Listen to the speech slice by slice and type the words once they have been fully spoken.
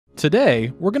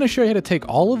Today, we're going to show you how to take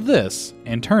all of this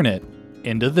and turn it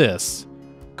into this.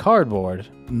 Cardboard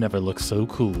never looked so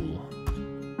cool.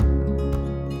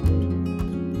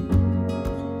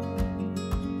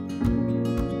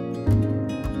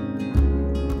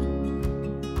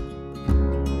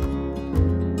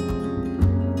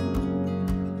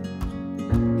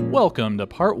 Welcome to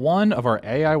part 1 of our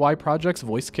AIY Project's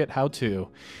Voice Kit How-To.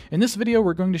 In this video,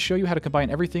 we're going to show you how to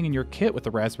combine everything in your kit with the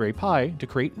Raspberry Pi to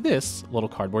create this little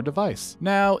cardboard device.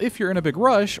 Now, if you're in a big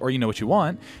rush, or you know what you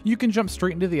want, you can jump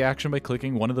straight into the action by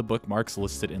clicking one of the bookmarks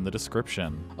listed in the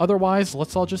description. Otherwise,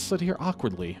 let's all just sit here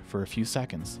awkwardly for a few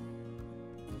seconds.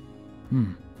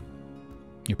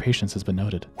 Your patience has been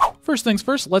noted. First things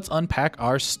first, let's unpack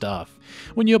our stuff.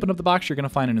 When you open up the box, you're going to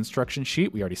find an instruction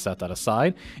sheet. We already set that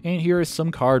aside. And here is some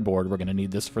cardboard. We're going to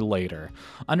need this for later.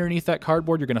 Underneath that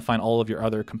cardboard, you're going to find all of your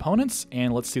other components.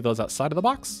 And let's see those outside of the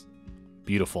box.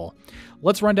 Beautiful.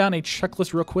 Let's run down a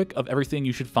checklist real quick of everything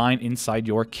you should find inside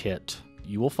your kit.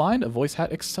 You will find a voice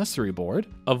hat accessory board,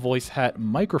 a voice hat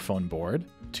microphone board,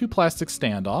 2 plastic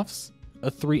standoffs, a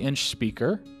 3-inch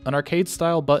speaker, an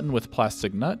arcade-style button with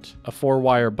plastic nut, a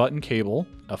 4-wire button cable,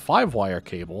 a 5-wire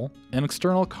cable, an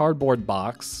external cardboard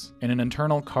box, and an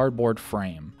internal cardboard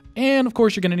frame. And of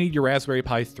course, you're going to need your Raspberry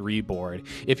Pi 3 board.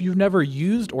 If you've never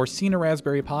used or seen a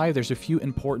Raspberry Pi, there's a few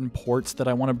important ports that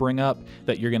I want to bring up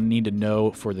that you're going to need to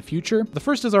know for the future. The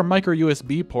first is our micro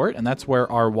USB port, and that's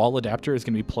where our wall adapter is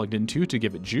going to be plugged into to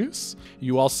give it juice.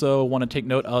 You also want to take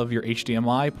note of your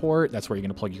HDMI port. That's where you're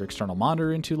going to plug your external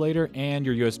monitor into later, and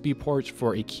your USB ports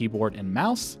for a keyboard and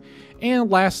mouse. And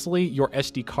lastly, your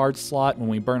SD card slot. When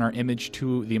we burn our image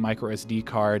to the micro SD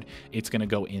card, it's going to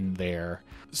go in there.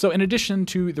 So in addition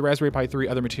to the Raspberry Pi 3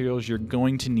 other materials you're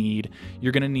going to need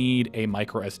a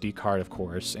micro SD card, of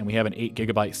course, and we have an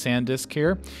 8GB SanDisk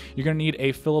here. You're going to need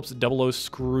a Phillips 00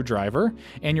 screwdriver,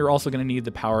 and you're also going to need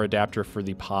the power adapter for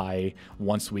the Pi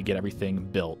once we get everything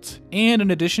built. And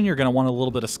in addition, you're going to want a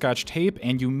little bit of Scotch tape,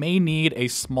 and you may need a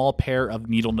small pair of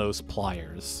needle nose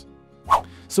pliers.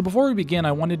 So before we begin,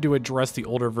 I wanted to address the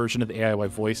older version of the AIY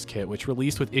Voice Kit, which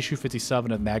released with issue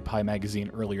 57 of Magpie magazine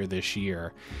earlier this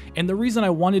year. And the reason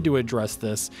I wanted to address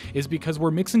this is because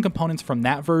we're mixing components from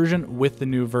that version with the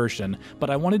new version, but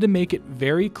I wanted to make it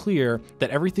very clear that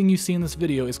everything you see in this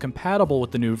video is compatible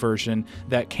with the new version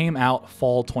that came out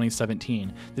fall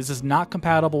 2017. This is not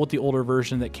compatible with the older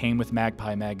version that came with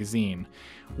Magpie magazine.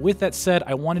 With that said,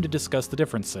 I wanted to discuss the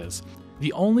differences.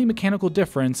 The only mechanical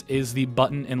difference is the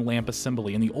button and lamp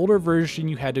assembly. In the older version,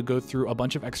 you had to go through a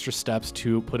bunch of extra steps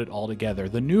to put it all together.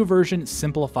 The new version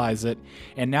simplifies it,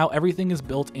 and now everything is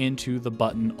built into the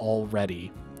button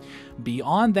already.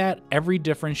 Beyond that, every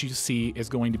difference you see is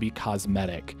going to be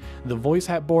cosmetic. The voice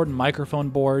hat board and microphone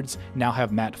boards now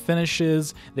have matte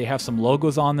finishes. They have some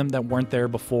logos on them that weren't there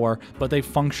before, but they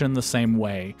function the same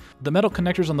way. The metal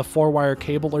connectors on the 4-wire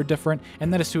cable are different,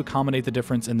 and that is to accommodate the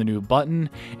difference in the new button.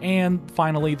 And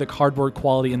finally, the cardboard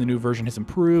quality in the new version has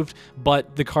improved,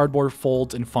 but the cardboard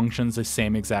folds and functions the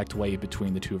same exact way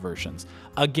between the two versions.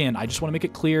 Again, I just want to make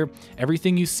it clear,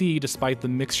 everything you see, despite the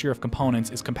mixture of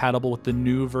components, is compatible with the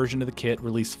new version of the kit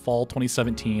released fall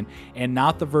 2017 and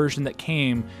not the version that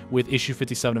came with issue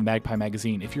 57 of Magpie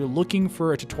magazine. If you're looking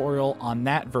for a tutorial on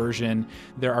that version,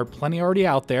 there are plenty already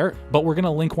out there, but we're going to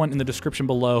link one in the description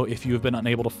below if you have been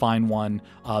unable to find one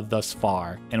thus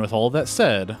far. And with all of that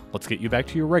said, let's get you back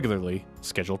to your regularly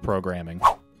scheduled programming.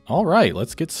 All right,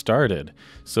 let's get started.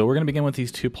 So we're going to begin with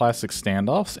these 2 plastic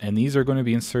standoffs, and these are going to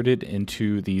be inserted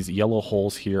into these yellow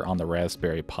holes here on the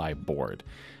Raspberry Pi board.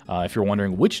 If you're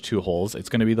wondering which 2 holes, it's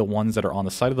going to be the ones that are on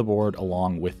the side of the board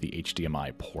along with the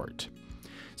HDMI port.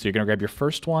 So you're going to grab your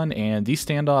first one, and these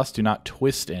standoffs do not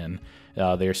twist in.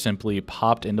 They are simply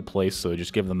popped into place, so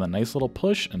just give them a nice little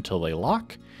push until they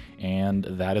lock, and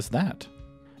that is that.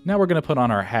 Now we're going to put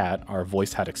on our hat, our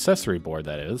voice hat accessory board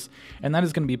that is, and that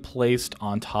is going to be placed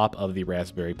on top of the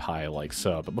Raspberry Pi like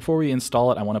so. But before we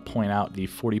install it, I want to point out the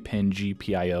 40-pin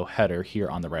GPIO header here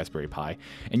on the Raspberry Pi,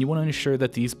 and you want to ensure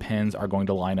that these pins are going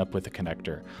to line up with the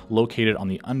connector located on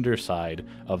the underside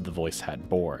of the voice hat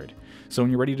board. So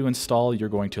when you're ready to install, you're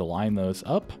going to line those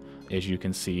up, as you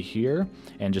can see here,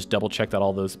 and just double check that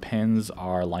all those pins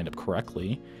are lined up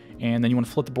correctly. And then you want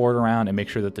to flip the board around and make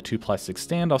sure that the 2 plastic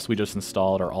standoffs we just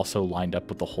installed are also lined up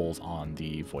with the holes on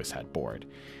the voice hat board.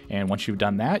 And once you've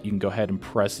done that, you can go ahead and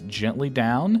press gently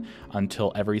down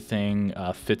until everything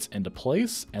fits into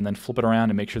place, and then flip it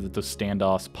around and make sure that those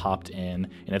standoffs popped in.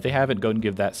 And if they haven't, go ahead and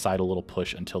give that side a little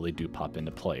push until they do pop into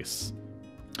place.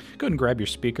 Go ahead and grab your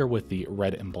speaker with the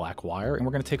red and black wire, and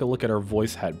we're going to take a look at our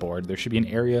voice hat board. There should be an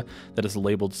area that is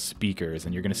labeled speakers,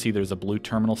 and you're going to see there's a blue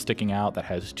terminal sticking out that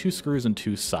has 2 screws and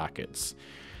 2 sockets.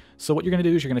 So what you're going to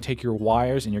do is you're going to take your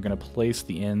wires and you're going to place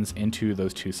the ends into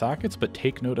those two sockets, but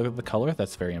take note of the color.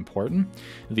 That's very important.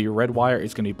 The red wire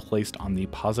is going to be placed on the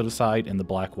positive side and the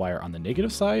black wire on the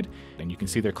negative side. And you can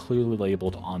see they're clearly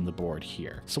labeled on the board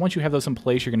here. So once you have those in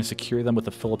place, you're going to secure them with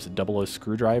the Phillips 00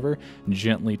 screwdriver,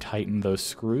 gently tighten those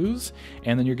screws,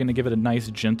 and then you're going to give it a nice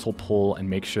gentle pull and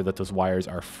make sure that those wires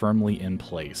are firmly in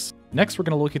place. Next, we're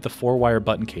going to look at the 4-wire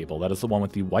button cable. That is the one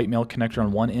with the white male connector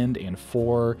on one end and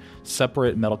 4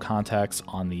 separate metal contacts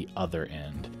on the other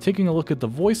end. Taking a look at the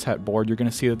voice hat board, you're going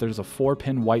to see that there's a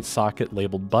 4-pin white socket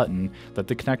labeled button that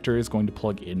the connector is going to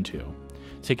plug into.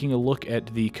 Taking a look at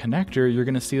the connector, you're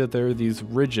going to see that there are these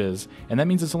ridges, and that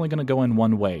means it's only going to go in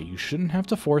one way. You shouldn't have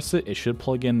to force it. It should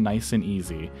plug in nice and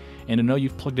easy. And to know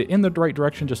you've plugged it in the right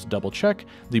direction, just double check.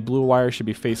 The blue wire should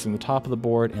be facing the top of the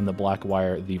board and the black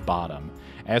wire the bottom.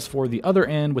 As for the other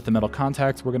end with the metal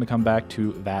contacts, we're going to come back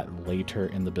to that later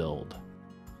in the build.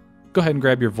 Go ahead and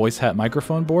grab your voice hat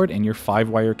microphone board and your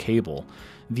 5-wire cable.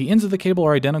 The ends of the cable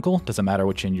are identical, doesn't matter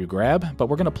which end you grab, but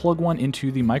we're going to plug one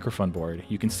into the microphone board.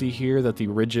 You can see here that the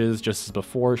ridges, just as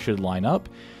before, should line up,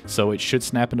 so it should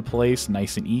snap into place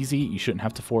nice and easy. You shouldn't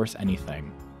have to force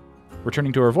anything.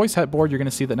 Returning to our voice hat board, you're going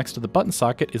to see that next to the button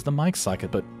socket is the mic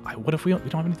socket, but what if we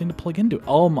don't have anything to plug into?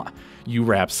 Oh my, you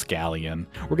rapscallion.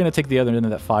 We're going to take the other end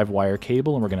of that 5-wire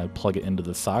cable and we're going to plug it into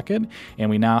the socket, and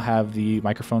we now have the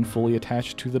microphone fully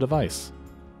attached to the device.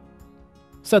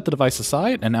 Set the device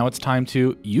aside, and now it's time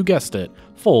to, you guessed it,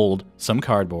 fold some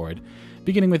cardboard.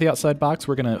 Beginning with the outside box,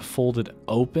 we're going to fold it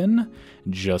open,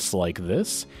 just like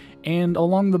this. And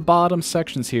along the bottom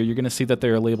sections here, you're going to see that they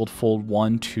are labeled fold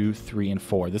 1, 2, 3, and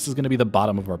 4. This is going to be the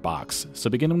bottom of our box. So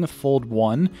beginning with fold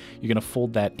 1, you're going to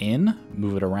fold that in,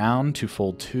 move it around to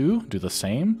fold 2, do the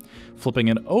same. Flipping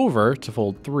it over to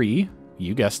fold 3,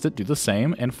 you guessed it, do the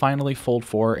same, and finally fold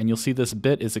 4, and you'll see this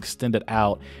bit is extended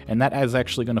out, and that is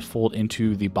actually going to fold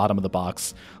into the bottom of the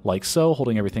box, like so,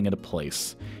 holding everything into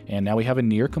place. And now we have a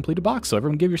near completed box, so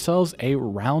everyone give yourselves a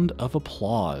round of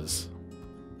applause.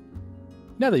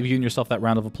 Now that you've given yourself that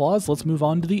round of applause, let's move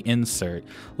on to the insert.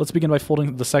 Let's begin by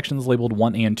folding the sections labeled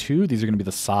 1 and 2. These are going to be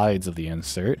the sides of the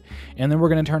insert. And then we're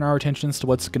going to turn our attentions to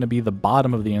what's going to be the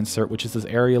bottom of the insert, which is this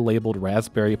area labeled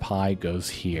Raspberry Pi goes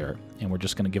here. And we're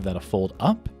just going to give that a fold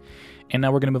up. And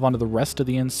now we're going to move on to the rest of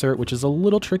the insert, which is a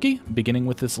little tricky. Beginning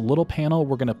with this little panel,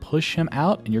 we're going to push him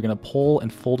out, and you're going to pull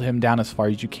and fold him down as far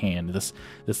as you can. This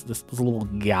little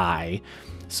guy.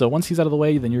 So once he's out of the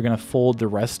way, then you're going to fold the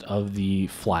rest of the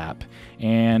flap.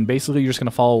 And basically, you're just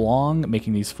going to follow along,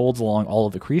 making these folds along all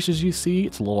of the creases you see.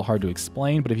 It's a little hard to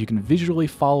explain, but if you can visually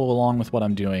follow along with what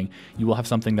I'm doing, you will have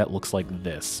something that looks like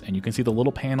this. And you can see the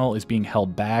little panel is being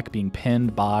held back, being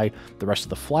pinned by the rest of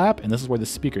the flap, and this is where the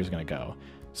speaker is going to go.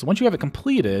 So once you have it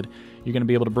completed, you're going to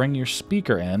be able to bring your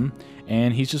speaker in,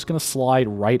 and he's just going to slide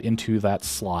right into that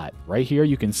slot. Right here,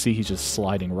 you can see he's just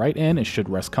sliding right in. It should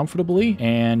rest comfortably,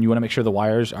 and you want to make sure the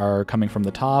wires are coming from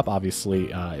the top.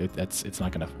 Obviously, it's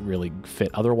not going to really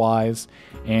fit otherwise.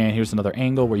 And here's another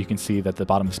angle where you can see that the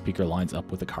bottom of the speaker lines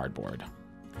up with the cardboard.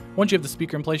 Once you have the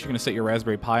speaker in place, you're going to set your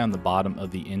Raspberry Pi on the bottom of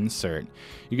the insert.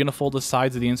 You're going to fold the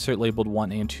sides of the insert labeled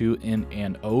 1 and 2 in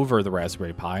and over the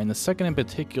Raspberry Pi, and the second in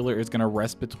particular is going to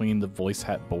rest between the voice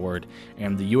hat board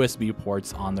and the USB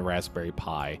ports on the Raspberry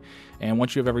Pi. And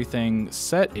once you have everything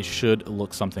set, it should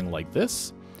look something like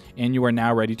this. And you are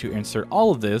now ready to insert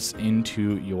all of this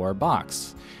into your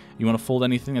box. You want to fold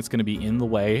anything that's going to be in the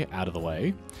way out of the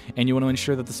way, and you want to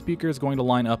ensure that the speaker is going to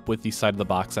line up with the side of the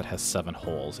box that has 7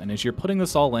 holes. And as you're putting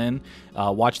this all in,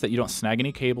 watch that you don't snag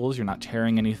any cables, you're not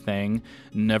tearing anything.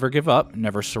 Never give up,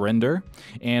 never surrender.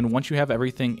 And once you have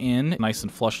everything in nice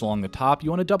and flush along the top, you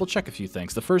want to double check a few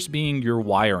things. The first being your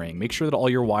wiring. Make sure that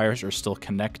all your wires are still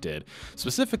connected,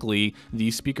 specifically the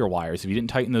speaker wires. If you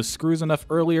didn't tighten those screws enough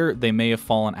earlier, they may have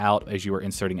fallen out as you were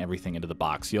inserting everything into the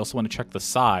box. You also want to check the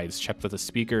sides, check that the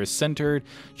speaker is centered,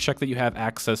 check that you have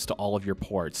access to all of your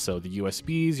ports. So the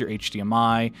USBs, your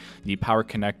HDMI, the power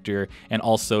connector, and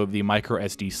also the micro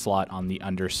SD slot on the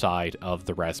underside of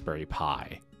the Raspberry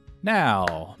Pi.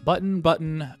 Now,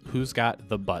 button, who's got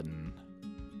the button?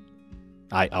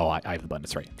 I have the button,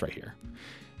 it's right here.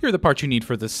 Here are the parts you need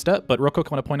for this step, but real quick,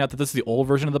 I want to point out that this is the old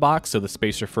version of the box, so the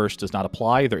spacer first does not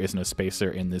apply. There is no spacer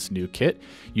in this new kit.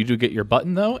 You do get your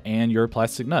button, though, and your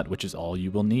plastic nut, which is all you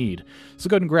will need. So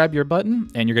go ahead and grab your button,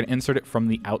 and you're going to insert it from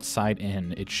the outside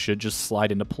in. It should just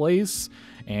slide into place,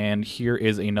 and here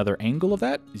is another angle of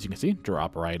that. As you can see,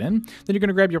 drop right in. Then you're going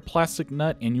to grab your plastic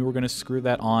nut, and you are going to screw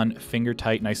that on finger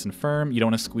tight, nice and firm. You don't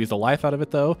want to squeeze the life out of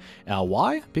it, though.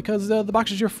 Why? Because the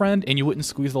box is your friend, and you wouldn't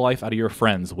squeeze the life out of your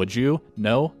friends, would you?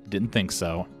 No? Didn't think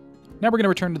so. Now we're going to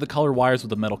return to the color wires with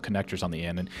the metal connectors on the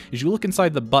end, and as you look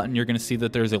inside the button, you're going to see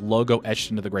that there's a logo etched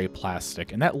into the gray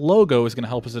plastic, and that logo is going to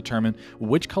help us determine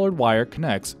which colored wire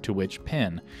connects to which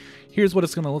pin. Here's what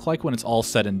it's going to look like when it's all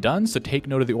said and done, so take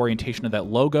note of the orientation of that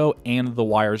logo and the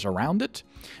wires around it.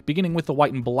 Beginning with the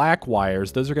white and black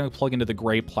wires, those are going to plug into the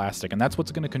gray plastic, and that's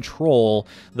what's going to control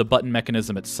the button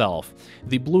mechanism itself.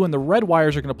 The blue and the red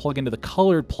wires are going to plug into the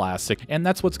colored plastic, and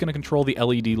that's what's going to control the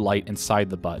LED light inside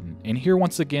the button. And here,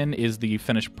 once again, is the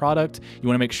finished product. You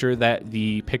want to make sure that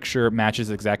the picture matches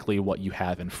exactly what you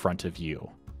have in front of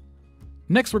you.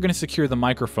 Next, we're going to secure the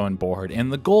microphone board,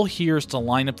 and the goal here is to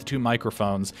line up the two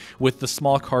microphones with the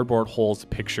small cardboard holes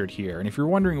pictured here. And if you're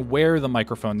wondering where the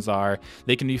microphones are,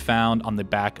 they can be found on the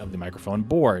back of the microphone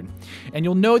board. And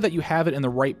you'll know that you have it in the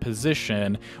right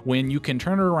position when you can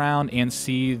turn it around and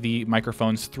see the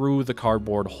microphones through the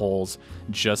cardboard holes,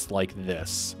 just like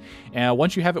this. And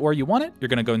once you have it where you want it, you're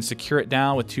going to go and secure it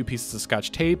down with 2 pieces of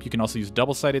Scotch tape. You can also use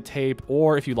double-sided tape,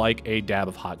 or if you like, a dab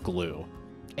of hot glue.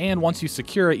 And once you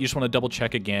secure it, you just want to double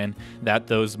check again that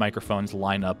those microphones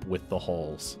line up with the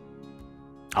holes.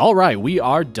 All right, we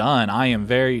are done.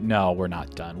 No, we're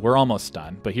not done. We're almost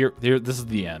done, but here, this is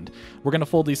the end. We're gonna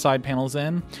fold these side panels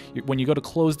in. When you go to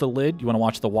close the lid, you wanna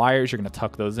watch the wires. You're gonna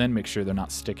tuck those in, make sure they're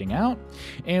not sticking out.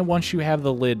 And once you have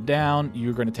the lid down,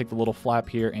 you're gonna take the little flap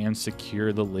here and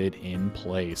secure the lid in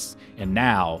place. And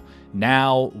now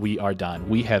we are done.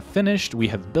 We have finished, we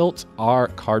have built our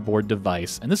cardboard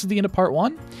device. And this is the end of part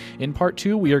 1. In part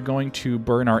 2, we are going to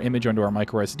burn our image onto our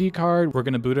micro SD card. We're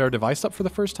gonna boot our device up for the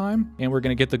first time, and we're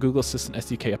gonna get the Google Assistant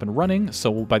SDK up and running.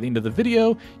 So by the end of the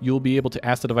video, you'll be able to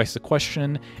ask the device a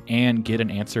question and get an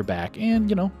answer back. And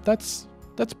you know, that's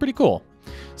pretty cool.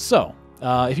 So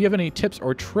if you have any tips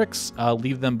or tricks,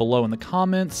 leave them below in the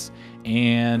comments,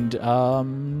 and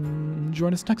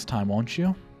join us next time, won't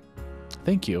you?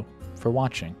 Thank you for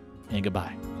watching, and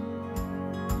goodbye.